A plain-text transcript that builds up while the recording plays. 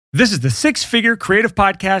This is the Six Figure Creative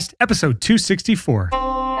Podcast, episode 264.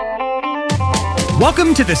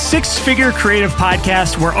 Welcome to the Six Figure Creative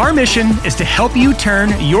Podcast, where our mission is to help you turn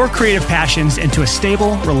your creative passions into a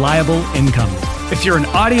stable, reliable income. If you're in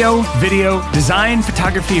audio, video, design,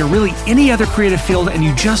 photography, or really any other creative field, and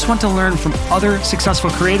you just want to learn from other successful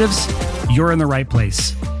creatives, you're in the right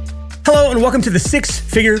place. Hello, and welcome to the Six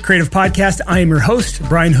Figure Creative Podcast. I am your host,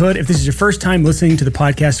 Brian Hood. If this is your first time listening to the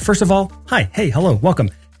podcast, first of all, hi, hey, hello, welcome.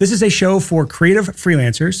 This is a show for creative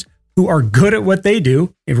freelancers who are good at what they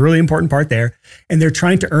do, a really important part there, and they're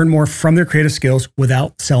trying to earn more from their creative skills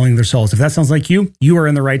without selling their souls. If that sounds like you, you are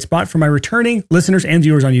in the right spot. For my returning listeners and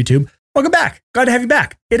viewers on YouTube, welcome back. Glad to have you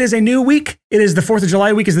back. It is a new week. It is the 4th of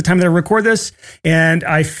July week is the time that I record this, and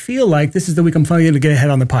I feel like this is the week I'm finally going to get ahead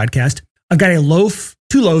on the podcast. I've got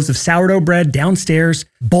two loaves of sourdough bread downstairs,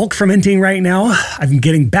 bulk fermenting right now. I've been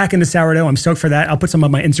getting back into sourdough. I'm stoked for that. I'll put some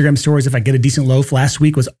of my Instagram stories if I get a decent loaf. Last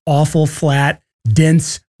week was awful, flat,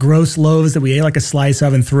 dense, gross loaves that we ate like a slice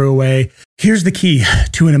of and threw away. Here's the key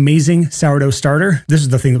to an amazing sourdough starter. This is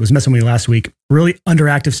the thing that was messing with me last week. Really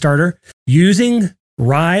underactive starter. Using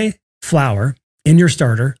rye flour in your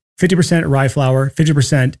starter, 50% rye flour,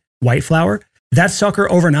 50% white flour. That sucker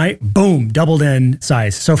overnight, boom, doubled in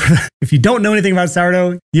size. So if you don't know anything about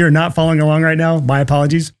sourdough, you're not following along right now. My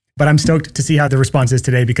apologies. But I'm stoked to see how the response is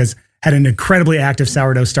today because I had an incredibly active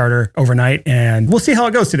sourdough starter overnight, and we'll see how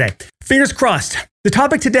it goes today. Fingers crossed. The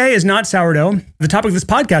topic today is not sourdough. The topic of this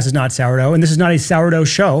podcast is not sourdough, and this is not a sourdough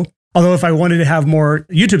show. Although if I wanted to have more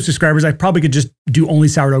YouTube subscribers, I probably could just do only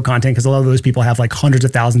sourdough content because a lot of those people have like hundreds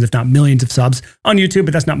of thousands, if not millions of subs on YouTube,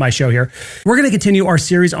 but that's not my show here. We're going to continue our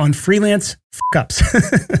series on freelance fuck-ups.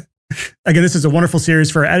 Again, this is a wonderful series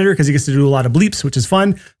for our editor because he gets to do a lot of bleeps, which is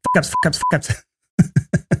fun. Fuck-ups.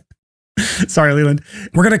 Sorry, Leland.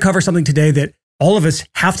 We're going to cover something today that all of us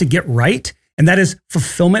have to get right, and that is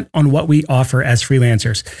fulfillment on what we offer as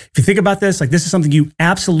freelancers. If you think about this, like this is something you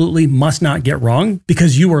absolutely must not get wrong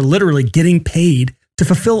because you are literally getting paid to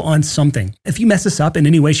fulfill on something. If you mess this up in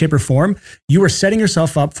any way, shape, or form, you are setting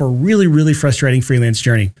yourself up for a really, really frustrating freelance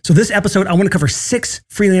journey. So this episode, I want to cover 6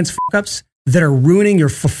 freelance fuck-ups that are ruining your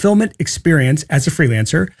fulfillment experience as a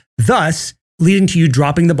freelancer, thus leading to you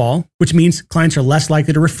dropping the ball, which means clients are less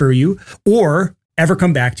likely to refer you or ever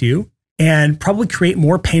come back to you, and probably create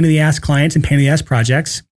more pain in the ass clients and pain in the ass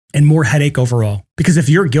projects and more headache overall. Because if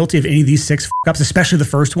you're guilty of any of these 6 fuck-ups, especially the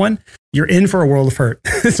first one, you're in for a world of hurt.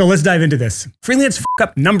 So let's dive into this. Freelance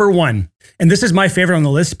fuck-up number 1. And this is my favorite on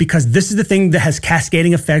the list because this is the thing that has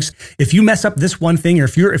cascading effects. If you mess up this one thing, or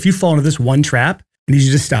if you fall into this one trap, I need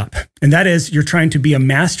you to stop. And that is you're trying to be a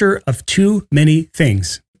master of too many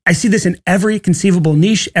things. I see this in every conceivable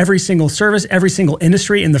niche, every single service, every single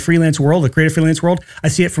industry in the freelance world, the creative freelance world. I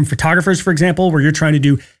see it from photographers, for example, where you're trying to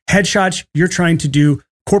do headshots, you're trying to do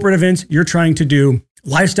corporate events, you're trying to do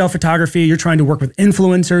lifestyle photography, you're trying to work with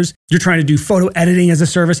influencers, you're trying to do photo editing as a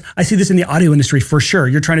service. I see this in the audio industry for sure.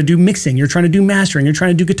 You're trying to do mixing, you're trying to do mastering, you're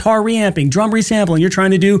trying to do guitar reamping, drum resampling, you're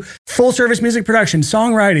trying to do full service music production,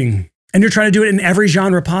 songwriting. And you're trying to do it in every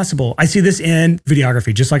genre possible. I see this in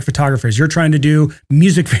videography, just like photographers. You're trying to do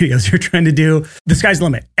music videos. You're trying to do, the sky's the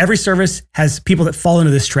limit. Every service has people that fall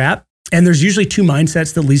into this trap. And there's usually 2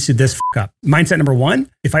 mindsets that leads to this fuck up. Mindset number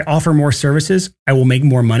 1, if I offer more services, I will make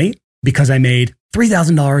more money because I made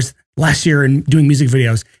 $3,000 last year in doing music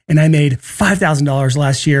videos. And I made $5,000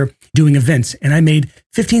 last year doing events. And I made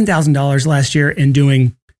 $15,000 last year in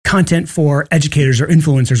doing content for educators or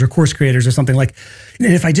influencers or course creators or something like.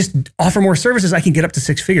 And if I just offer more services, I can get up to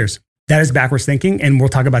 6 figures. That is backwards thinking, and we'll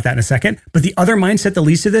talk about that in a second. But the other mindset that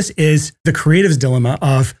leads to this is the creative's dilemma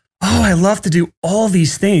of, oh, I love to do all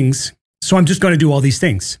these things, so I'm just going to do all these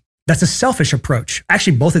things. That's a selfish approach.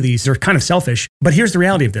 Actually, both of these are kind of selfish, but here's the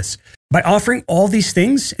reality of this. By offering all these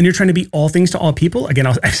things and you're trying to be all things to all people, again,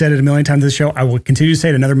 I've said it a million times in this show, I will continue to say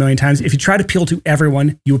it another million times. If you try to appeal to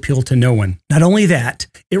everyone, you appeal to no one. Not only that,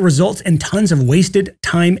 it results in tons of wasted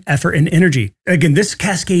time, effort, and energy. Again, this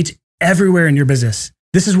cascades everywhere in your business.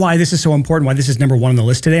 This is why this is so important, why this is number 1 on the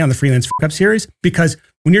list today on the Freelance Fuck-Up series, because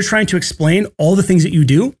when you're trying to explain all the things that you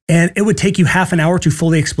do, and it would take you half an hour to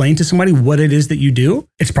fully explain to somebody what it is that you do,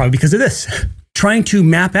 it's probably because of this. Trying to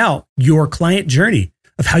map out your client journey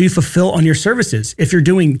of how you fulfill on your services. If you're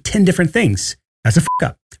doing 10 different things, that's a fuck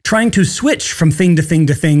up. Trying to switch from thing to thing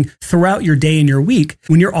to thing throughout your day and your week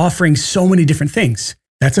when you're offering so many different things.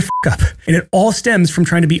 That's a fuck up. And it all stems from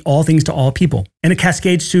trying to be all things to all people. And it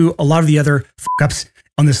cascades to a lot of the other fuck ups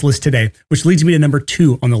on this list today, which leads me to number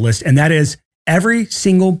 2 on the list. And that is every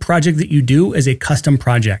single project that you do is a custom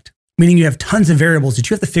project. meaning you have tons of variables that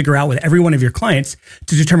you have to figure out with every one of your clients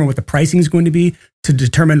to determine what the pricing is going to be, to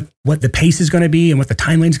determine what the pace is going to be and what the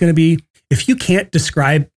timeline is going to be. If you can't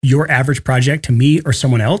describe your average project to me or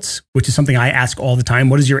someone else, which is something I ask all the time,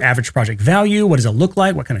 what is your average project value? What does it look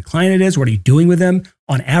like? What kind of client it is? What are you doing with them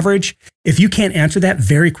on average? If you can't answer that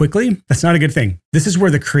very quickly, that's not a good thing. This is where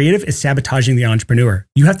the creative is sabotaging the entrepreneur.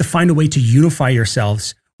 You have to find a way to unify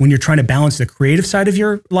yourselves when you're trying to balance the creative side of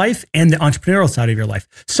your life and the entrepreneurial side of your life.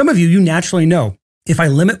 Some of you naturally know, if I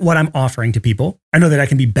limit what I'm offering to people, I know that I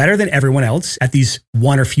can be better than everyone else at these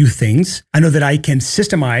one or few things. I know that I can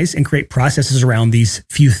systemize and create processes around these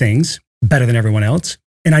few things better than everyone else.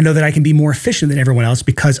 And I know that I can be more efficient than everyone else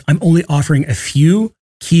because I'm only offering a few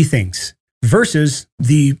key things versus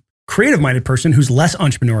the creative-minded person who's less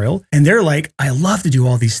entrepreneurial. And they're like, I love to do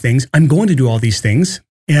all these things. I'm going to do all these things.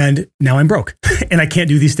 And now I'm broke and I can't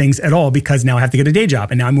do these things at all because now I have to get a day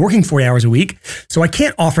job and now I'm working 40 hours a week. So I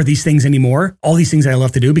can't offer these things anymore, all these things I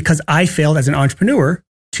love to do, because I failed as an entrepreneur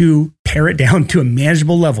to pare it down to a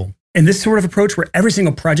manageable level. And this sort of approach where every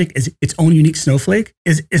single project is its own unique snowflake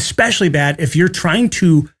is especially bad if you're trying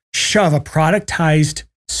to shove a productized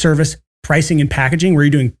service pricing and packaging where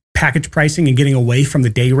you're doing package pricing and getting away from the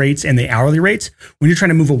day rates and the hourly rates. When you're trying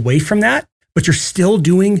to move away from that, but you're still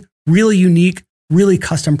doing really unique, really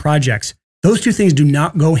custom projects. Those two things do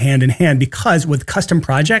not go hand in hand because with custom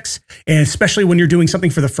projects, and especially when you're doing something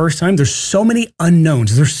for the first time, there's so many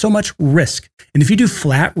unknowns. There's so much risk. And if you do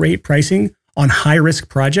flat rate pricing on high risk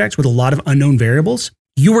projects with a lot of unknown variables,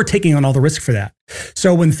 you are taking on all the risk for that.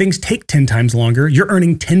 So when things take 10 times longer, you're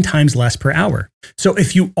earning 10 times less per hour. So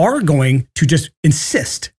if you are going to just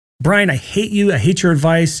insist, Brian, I hate you. I hate your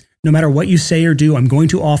advice. No matter what you say or do, I'm going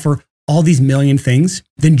to offer all these million things,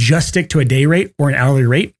 then just stick to a day rate or an hourly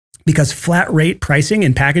rate, because flat rate pricing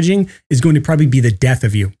and packaging is going to probably be the death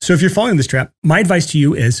of you. So if you're following this trap, my advice to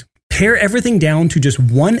you is pare everything down to just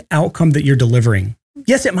one outcome that you're delivering.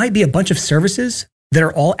 Yes, it might be a bunch of services that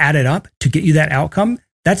are all added up to get you that outcome.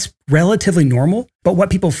 That's relatively normal. But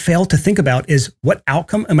what people fail to think about is, what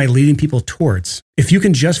outcome am I leading people towards? If you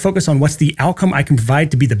can just focus on what's the outcome I can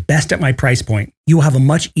provide to be the best at my price point, you will have a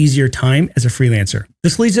much easier time as a freelancer.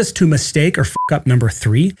 This leads us to mistake or fuck up number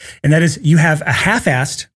 3. And that is, you have a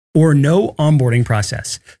half-assed or no onboarding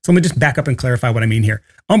process. So let me just back up and clarify what I mean here.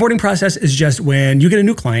 Onboarding process is just when you get a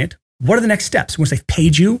new client, what are the next steps? Once they've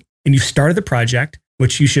paid you and you've started the project,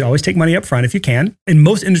 which you should always take money up front if you can. In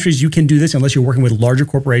most industries, you can do this unless you're working with larger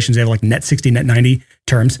corporations. They have like net 60, net 90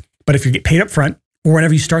 terms. But if you get paid up front or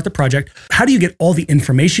whenever you start the project, how do you get all the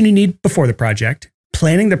information you need before the project,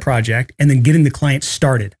 planning the project, and then getting the client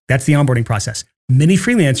started? That's the onboarding process. Many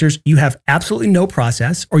freelancers, you have absolutely no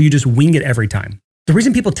process or you just wing it every time. The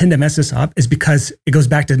reason people tend to mess this up is because it goes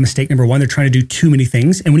back to mistake number 1. They're trying to do too many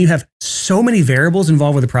things. And when you have so many variables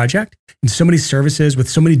involved with a project and so many services with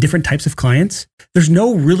so many different types of clients, there's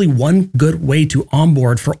no really one good way to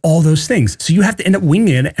onboard for all those things. So you have to end up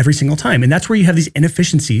winging it every single time. And that's where you have these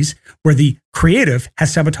inefficiencies where the creative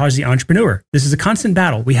has sabotaged the entrepreneur. This is a constant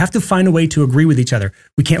battle. We have to find a way to agree with each other.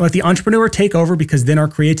 We can't let the entrepreneur take over because then our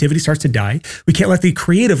creativity starts to die. We can't let the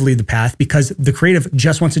creative lead the path because the creative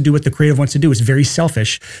just wants to do what the creative wants to do. It's very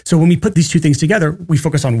selfish. So when we put these two things together, we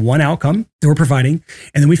focus on one outcome that we're providing,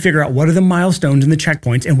 and then we figure out what are the milestones and the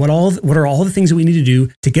checkpoints and what are all the things that we need to do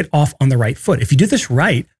to get off on the right foot. If you do this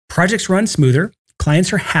right, projects run smoother,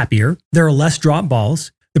 clients are happier, there are less drop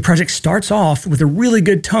balls. The project starts off with a really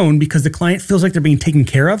good tone because the client feels like they're being taken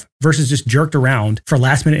care of versus just jerked around for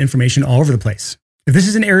last minute information all over the place. If this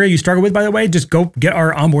is an area you struggle with, by the way, just go get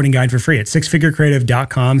our onboarding guide for free at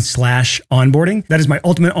sixfigurecreative.com/onboarding. That is my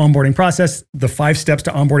ultimate onboarding process, the 5 steps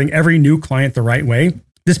to onboarding every new client the right way.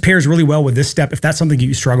 This pairs really well with this step if that's something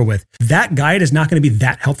you struggle with. That guide is not going to be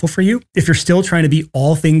that helpful for you if you're still trying to be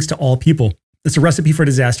all things to all people. It's a recipe for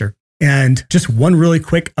disaster. And just one really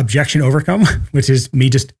quick objection overcome, which is me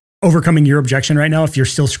just overcoming your objection right now. If you're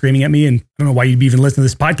still screaming at me, and I don't know why you'd be even listening to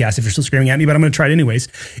this podcast if you're still screaming at me, but I'm going to try it anyways.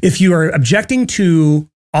 If you are objecting to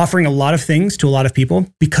offering a lot of things to a lot of people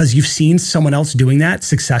because you've seen someone else doing that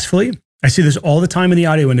successfully, I see this all the time in the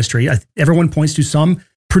audio industry. Everyone points to some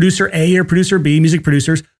producer A or producer B, music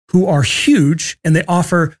producers who are huge and they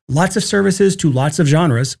offer lots of services to lots of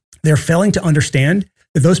genres. They're failing to understand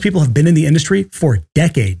that those people have been in the industry for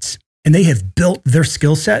decades and they have built their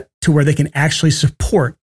skill set to where they can actually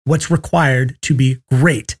support what's required to be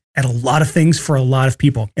great at a lot of things for a lot of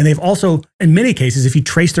people. And they've also, in many cases, if you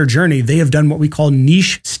trace their journey, they have done what we call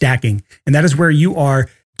niche stacking. And that is where you are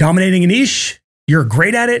dominating a niche. You're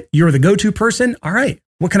great at it. You're the go-to person. All right.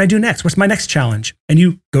 what can I do next? What's my next challenge? And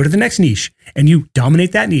you go to the next niche and you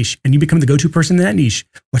dominate that niche and you become the go-to person in that niche.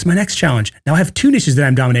 What's my next challenge? Now I have 2 niches that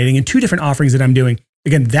I'm dominating and 2 different offerings that I'm doing.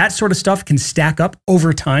 Again, that sort of stuff can stack up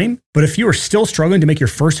over time. But if you are still struggling to make your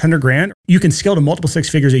first 100 grand, you can scale to multiple 6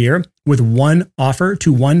 figures a year with one offer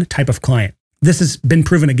to one type of client. This has been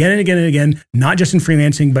proven again and again and again, not just in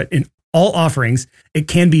freelancing, but in all offerings. It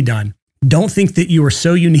can be done. Don't think that you are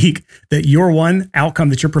so unique that your one outcome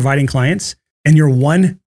that you're providing clients and your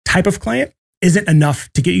one type of client isn't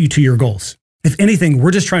enough to get you to your goals. If anything,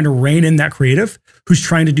 we're just trying to rein in that creative who's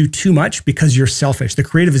trying to do too much because you're selfish. The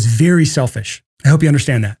creative is very selfish. I hope you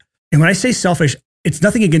understand that. And when I say selfish, it's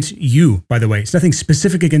nothing against you, by the way. It's nothing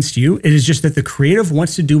specific against you. It is just that the creative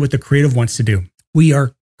wants to do what the creative wants to do. We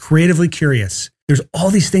are creatively curious. There's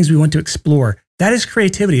all these things we want to explore. That is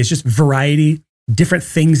creativity. It's just variety, different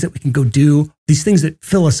things that we can go do, these things that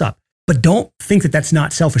fill us up. But don't think that that's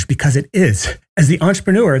not selfish, because it is. As the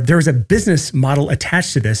entrepreneur, there is a business model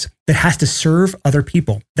attached to this that has to serve other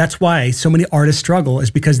people. That's why so many artists struggle, is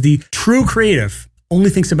because the true creative only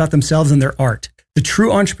thinks about themselves and their art. The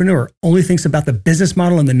true entrepreneur only thinks about the business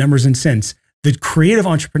model and the numbers and cents. The creative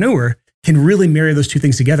entrepreneur can really marry those 2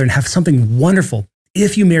 things together and have something wonderful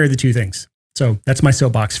if you marry the 2 things. So that's my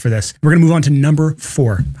soapbox for this. We're going to move on to number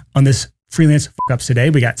 4 on this freelance fuck-ups today.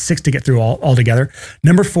 We got 6 to get through all together.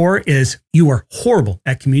 Number 4 is you are horrible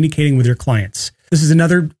at communicating with your clients. This is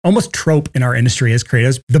another almost trope in our industry as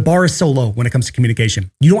creatives. The bar is so low when it comes to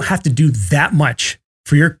communication. You don't have to do that much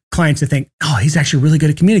for your clients to think, oh, he's actually really good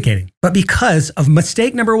at communicating. But because of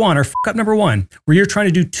mistake number 1 or fuck up number 1, where you're trying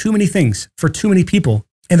to do too many things for too many people,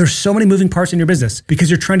 and there's so many moving parts in your business because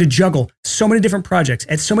you're trying to juggle so many different projects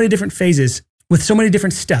at so many different phases with so many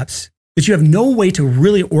different steps, that you have no way to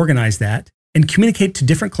really organize that and communicate to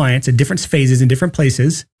different clients at different phases in different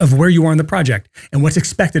places of where you are in the project and what's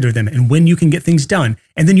expected of them and when you can get things done.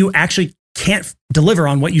 And then you actually can't deliver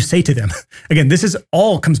on what you say to them. Again, this is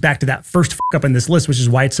all comes back to that first fuck up in this list, which is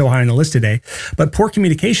why it's so high on the list today. But poor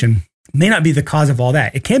communication may not be the cause of all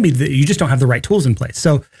that. It can be that you just don't have the right tools in place.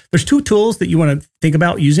 So there's 2 tools that you want to think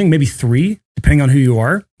about using, maybe 3, depending on who you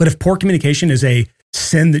are. But if poor communication is a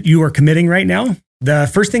sin that you are committing right now,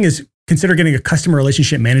 the first thing is consider getting a customer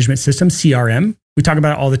relationship management system, CRM. We talk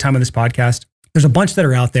about it all the time on this podcast. There's a bunch that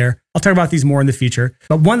are out there. I'll talk about these more in the future.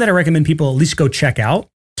 But one that I recommend people at least go check out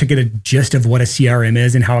to get a gist of what a CRM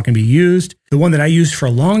is and how it can be used. The one that I used for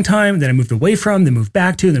a long time, then I moved away from, then moved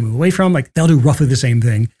back to, then moved away from, like they'll do roughly the same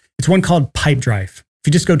thing. It's one called Pipedrive. If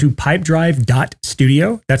you just go to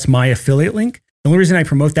pipedrive.studio, that's my affiliate link. The only reason I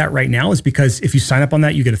promote that right now is because if you sign up on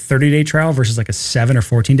that, you get a 30-day trial versus like a 7 or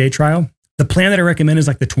 14-day trial. The plan that I recommend is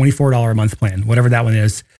like the $24 a month plan, whatever that one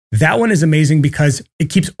is. That one is amazing because it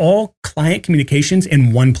keeps all client communications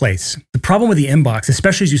in one place. The problem with the inbox,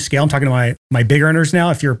 especially as you scale, I'm talking to my big earners now,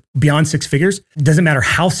 if you're beyond 6 figures, it doesn't matter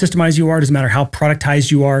how systemized you are, it doesn't matter how productized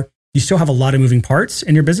you are, you still have a lot of moving parts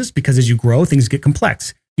in your business because as you grow, things get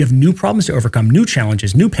complex. You have new problems to overcome, new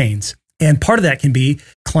challenges, new pains. And part of that can be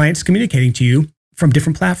clients communicating to you from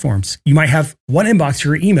different platforms. You might have one inbox for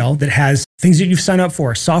your email that has things that you've signed up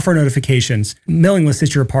for, software notifications, mailing lists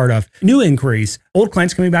that you're a part of, new inquiries, old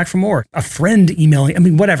clients coming back for more, a friend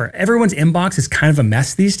emailing, whatever. Everyone's inbox is kind of a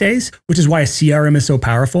mess these days, which is why a CRM is so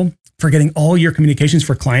powerful for getting all your communications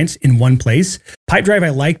for clients in one place. Pipedrive I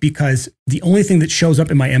like because the only thing that shows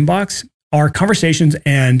up in my inbox are conversations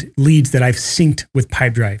and leads that I've synced with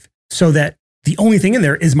Pipedrive, so that the only thing in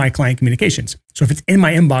there is my client communications. So if it's in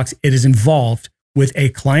my inbox, it is involved with a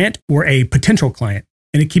client or a potential client,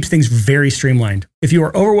 and it keeps things very streamlined. If you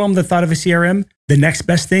are overwhelmed with the thought of a CRM, the next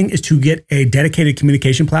best thing is to get a dedicated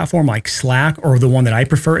communication platform like Slack, or the one that I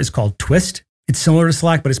prefer is called Twist. It's similar to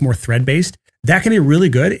Slack, but it's more thread-based. That can be really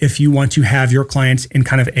good if you want to have your clients in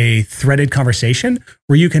kind of a threaded conversation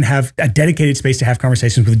where you can have a dedicated space to have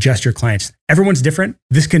conversations with just your clients. Everyone's different.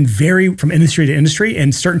 This can vary from industry to industry,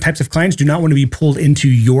 and certain types of clients do not want to be pulled into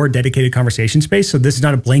your dedicated conversation space. So this is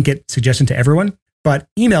not a blanket suggestion to everyone, but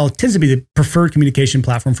email tends to be the preferred communication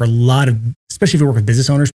platform for a lot of, especially if you work with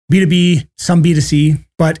business owners, B2B, some B2C.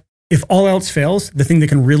 But if all else fails, the thing that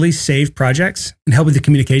can really save projects and help with the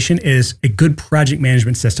communication is a good project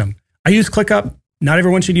management system. I use ClickUp. Not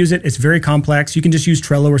everyone should use it. It's very complex. You can just use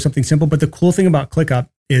Trello or something simple. But the cool thing about ClickUp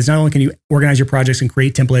is not only can you organize your projects and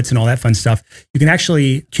create templates and all that fun stuff, you can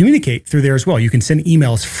actually communicate through there as well. You can send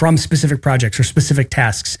emails from specific projects or specific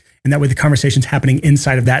tasks. And that way the conversation's happening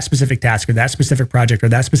inside of that specific task or that specific project or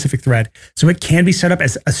that specific thread. So it can be set up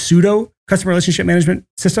as a pseudo customer relationship management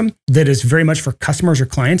system that is very much for customers or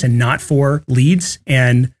clients and not for leads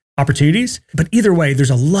and opportunities. But either way, there's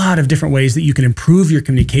a lot of different ways that you can improve your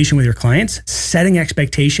communication with your clients. Setting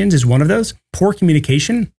expectations is one of those. Poor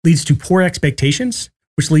communication leads to poor expectations,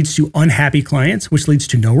 which leads to unhappy clients, which leads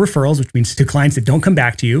to no referrals, which means to clients that don't come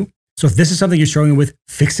back to you. So if this is something you're struggling with,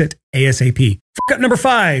 fix it ASAP. Fuck up number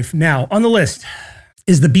 5 now on the list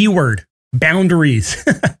is the B word, boundaries.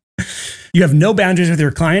 You have no boundaries with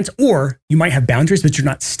your clients, or you might have boundaries, but you're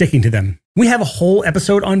not sticking to them. We have a whole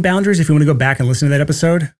episode on boundaries. If you want to go back and listen to that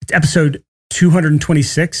episode, it's episode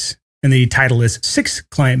 226. And the title is 6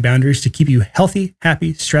 Client Boundaries to Keep You Healthy,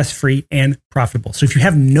 Happy, Stress-Free, and Profitable. So if you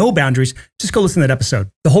have no boundaries, just go listen to that episode.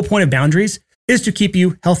 The whole point of boundaries is to keep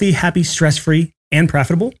you healthy, happy, stress-free, and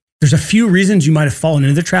profitable. There's a few reasons you might have fallen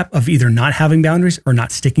into the trap of either not having boundaries or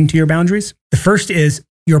not sticking to your boundaries. The first is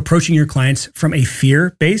you're approaching your clients from a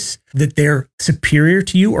fear base that they're superior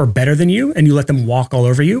to you or better than you, and you let them walk all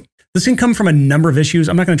over you. This can come from a number of issues.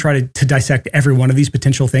 I'm not going to try to dissect every one of these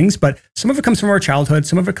potential things, but some of it comes from our childhood.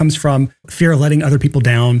 Some of it comes from fear of letting other people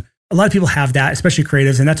down. A lot of people have that, especially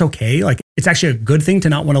creatives, and that's okay. Like, it's actually a good thing to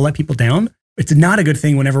not want to let people down. It's not a good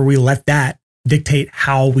thing whenever we let that dictate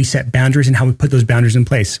how we set boundaries and how we put those boundaries in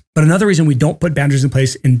place. But another reason we don't put boundaries in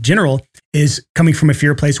place in general is coming from a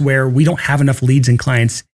fear place where we don't have enough leads and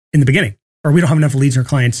clients in the beginning, or we don't have enough leads or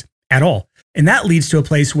clients at all. And that leads to a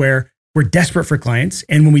place where we're desperate for clients.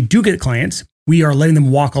 And when we do get clients, we are letting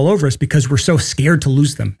them walk all over us because we're so scared to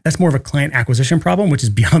lose them. That's more of a client acquisition problem, which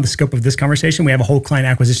is beyond the scope of this conversation. We have a whole client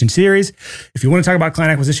acquisition series. If you want to talk about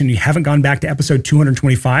client acquisition, you haven't gone back to episode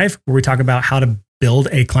 225, where we talk about how to build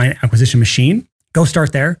a client acquisition machine, go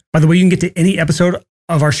start there. By the way, you can get to any episode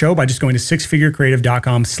of our show by just going to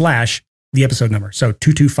sixfigurecreative.com/the episode number. So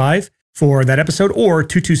 225 for that episode, or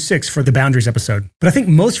 226 for the boundaries episode. But I think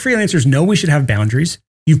most freelancers know we should have boundaries.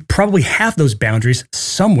 You probably have those boundaries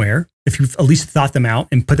somewhere if you've at least thought them out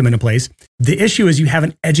and put them into place. The issue is you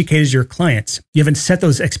haven't educated your clients. You haven't set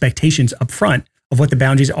those expectations up front of what the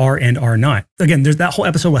boundaries are and are not. Again, there's that whole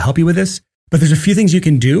episode will help you with this, but there's a few things you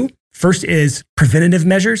can do. First is preventative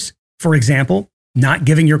measures. For example, not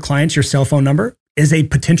giving your clients your cell phone number is a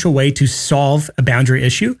potential way to solve a boundary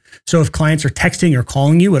issue. So if clients are texting or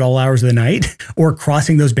calling you at all hours of the night or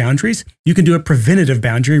crossing those boundaries, you can do a preventative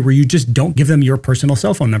boundary where you just don't give them your personal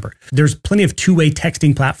cell phone number. There's plenty of two-way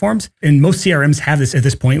texting platforms, and most CRMs have this at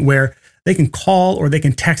this point, where they can call or they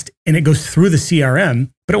can text and it goes through the CRM,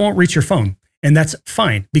 but it won't reach your phone. And that's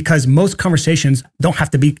fine, because most conversations don't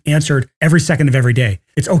have to be answered every second of every day.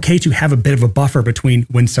 It's okay to have a bit of a buffer between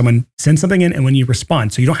when someone sends something in and when you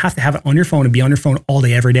respond. So you don't have to have it on your phone and be on your phone all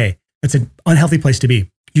day, every day. That's an unhealthy place to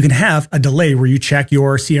be. You can have a delay where you check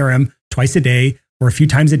your CRM twice a day or a few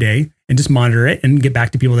times a day and just monitor it and get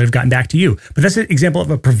back to people that have gotten back to you. But that's an example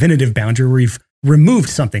of a preventative boundary where we've removed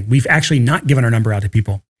something. We've actually not given our number out to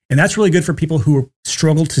people. And that's really good for people who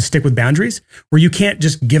struggle to stick with boundaries, where you can't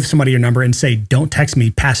just give somebody your number and say, don't text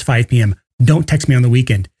me past 5 p.m. Don't text me on the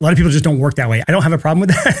weekend. A lot of people just don't work that way. I don't have a problem with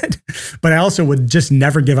that, but I also would just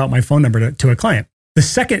never give out my phone number to a client. The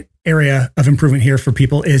second area of improvement here for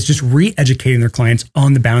people is just re-educating their clients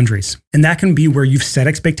on the boundaries. And that can be where you've set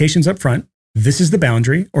expectations up front. This is the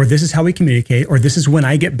boundary, or this is how we communicate, or this is when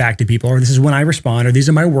I get back to people, or this is when I respond, or these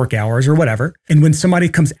are my work hours, or whatever. And when somebody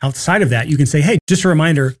comes outside of that, you can say, hey, just a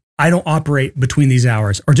reminder, I don't operate between these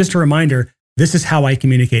hours. Or just a reminder, this is how I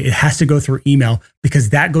communicate. It has to go through email, because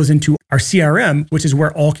that goes into our CRM, which is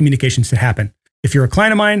where all communications should happen. If you're a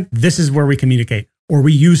client of mine, this is where we communicate. Or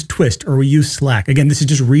we use Twist, or we use Slack. Again, this is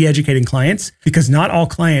just re-educating clients, because not all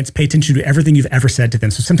clients pay attention to everything you've ever said to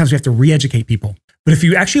them. So sometimes we have to re-educate people. But if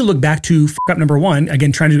you actually look back to fuck up number 1,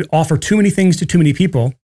 again, trying to offer too many things to too many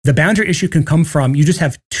people, the boundary issue can come from you just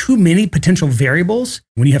have too many potential variables.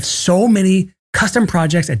 When you have so many custom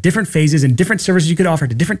projects at different phases and different services you could offer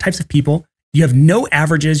to different types of people, you have no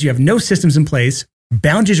averages, you have no systems in place.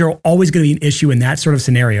 Boundaries are always going to be an issue in that sort of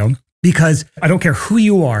scenario, because I don't care who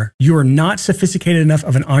you are not sophisticated enough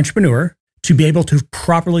of an entrepreneur to be able to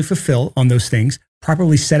properly fulfill on those things,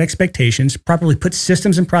 properly set expectations, properly put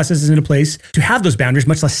systems and processes into place to have those boundaries,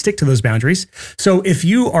 much less stick to those boundaries. So if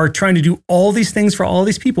you are trying to do all these things for all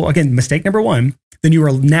these people, again, mistake number 1, then you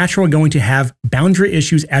are naturally going to have boundary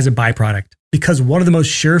issues as a byproduct. Because one of the most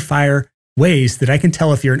surefire ways that I can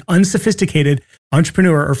tell if you're an unsophisticated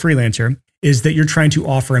entrepreneur or freelancer is that you're trying to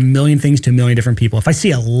offer a million things to a million different people. If I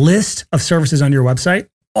see a list of services on your website,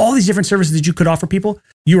 all these different services that you could offer people,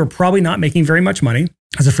 you are probably not making very much money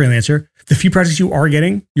as a freelancer. The few projects you are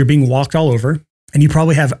getting, you're being walked all over, and you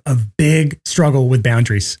probably have a big struggle with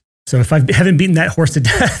boundaries. So if I haven't beaten that horse to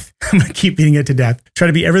death, I'm going to keep beating it to death. Try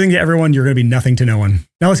to be everything to everyone. You're going to be nothing to no one.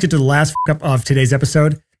 Now let's get to the last fuck up of today's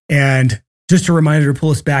episode. And just a reminder to pull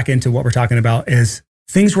us back into what we're talking about is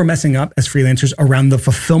things we're messing up as freelancers around the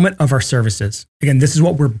fulfillment of our services. Again, this is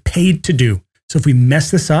what we're paid to do. So if we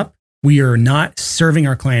mess this up, we are not serving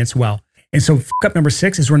our clients well. And so fuck up number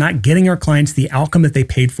 6 is we're not getting our clients the outcome that they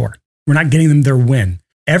paid for. We're not getting them their win.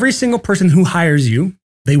 Every single person who hires you,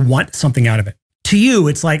 they want something out of it. To you,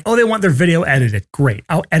 it's like, oh, they want their video edited. Great.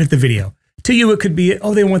 I'll edit the video. To you, it could be,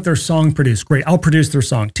 oh, they want their song produced. Great. I'll produce their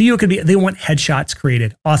song. To you, it could be, they want headshots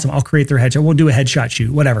created. Awesome. I'll create their headshot. We'll do a headshot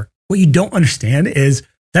shoot, whatever. What you don't understand is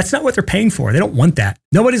that's not what they're paying for. They don't want that.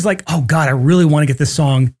 Nobody's like, oh God, I really want to get this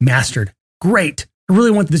song mastered. Great. I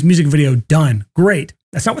really want this music video done. Great.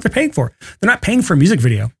 That's not what they're paying for. They're not paying for a music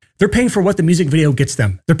video. They're paying for what the music video gets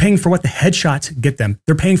them. They're paying for what the headshots get them.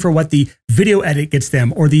 They're paying for what the video edit gets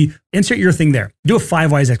them, or the insert your thing there. Do a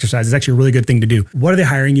 5 whys exercise. It's actually a really good thing to do. What are they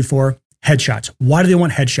hiring you for? Headshots. Why do they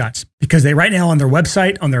want headshots? Because they right now on their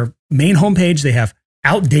website, on their main homepage, they have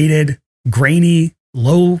outdated, grainy,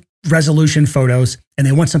 low resolution photos, and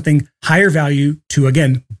they want something higher value to,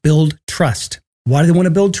 again, build trust. Why do they want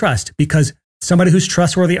to build trust? Because somebody who's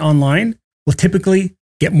trustworthy online will typically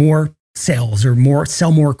get more sales or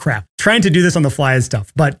sell more crap. Trying to do this on the fly is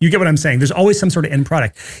tough, but you get what I'm saying. There's always some sort of end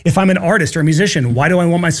product. If I'm an artist or a musician, why do I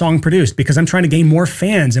want my song produced? Because I'm trying to gain more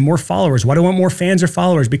fans and more followers. Why do I want more fans or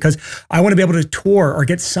followers? Because I want to be able to tour or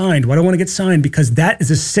get signed. Why do I want to get signed? Because that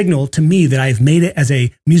is a signal to me that I've made it as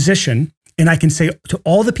a musician. And I can say to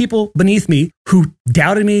all the people beneath me who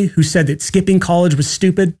doubted me, who said that skipping college was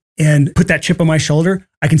stupid and put that chip on my shoulder,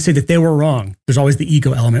 I can say that they were wrong. There's always the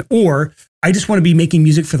ego element. Or I just want to be making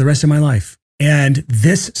music for the rest of my life. And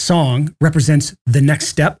this song represents the next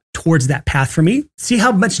step towards that path for me. See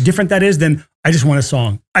how much different that is than I just want a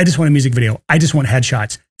song. I just want a music video. I just want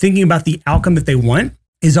headshots. Thinking about the outcome that they want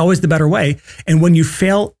is always the better way. And when you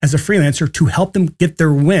fail as a freelancer to help them get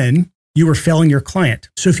their win, you are failing your client.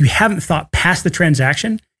 So if you haven't thought past the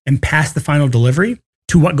transaction and past the final delivery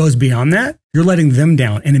to what goes beyond that, you're letting them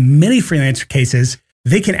down. And in many freelancer cases,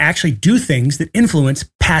 they can actually do things that influence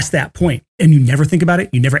past that point. And you never think about it.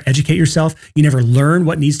 You never educate yourself. You never learn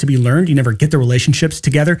what needs to be learned. You never get the relationships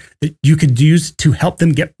together that you could use to help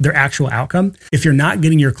them get their actual outcome. If you're not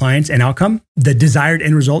getting your clients an outcome, the desired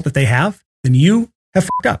end result that they have, then you have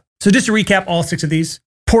fucked up. So just to recap all 6 of these,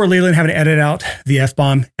 poor Leland having to edit out the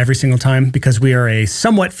F-bomb every single time because we are a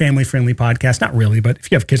somewhat family-friendly podcast. Not really, but if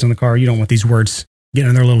you have kids in the car, you don't want these words getting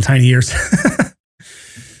in their little tiny ears. Fuck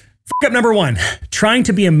up number 1, trying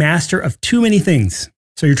to be a master of too many things.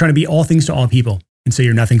 So you're trying to be all things to all people, and so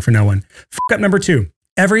you're nothing for no one. Fuck up number 2,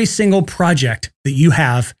 every single project that you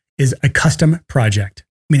have is a custom project,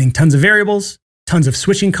 meaning tons of variables, tons of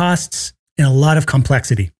switching costs, and a lot of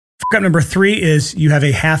complexity. Fuck up number 3 is you have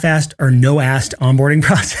a half-assed or no-assed onboarding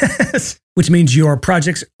process, which means your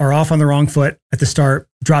projects are off on the wrong foot at the start,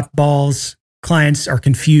 drop balls, clients are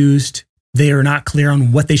confused. They are not clear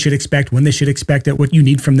on what they should expect, when they should expect it, what you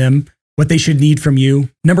need from them, what they should need from you.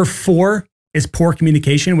 Number 4 is poor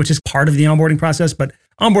communication, which is part of the onboarding process, but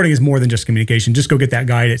onboarding is more than just communication. Just go get that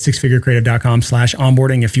guide at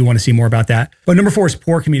sixfigurecreative.com/onboarding if you want to see more about that. But number 4 is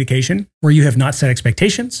poor communication, where you have not set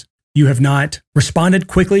expectations. You have not responded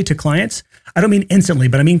quickly to clients. I don't mean instantly,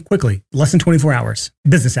 but I mean quickly, less than 24 hours,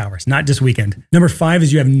 business hours, not just weekend. Number 5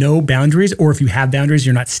 is you have no boundaries, or if you have boundaries,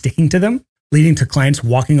 you're not sticking to them, leading to clients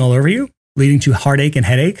walking all over you, leading to heartache and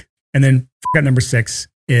headache. And then number 6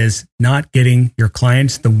 is not getting your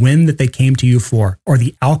clients the win that they came to you for, or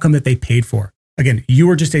the outcome that they paid for. Again, you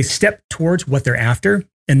are just a step towards what they're after.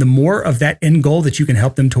 And the more of that end goal that you can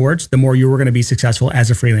help them towards, the more you are going to be successful as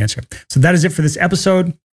a freelancer. So that is it for this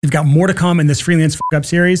episode. We've got more to come in this Freelance Fuck Up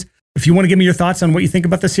series. If you want to give me your thoughts on what you think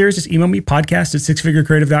about the series, just email me,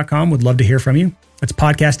 podcast@sixfigurecreative.com. Would love to hear from you. That's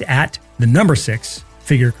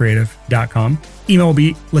podcast@6figurecreative.com. Email will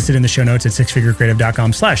be listed in the show notes at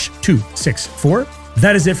sixfigurecreative.com/264.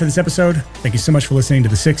 That is it for this episode. Thank you so much for listening to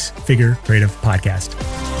the Six Figure Creative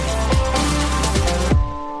Podcast.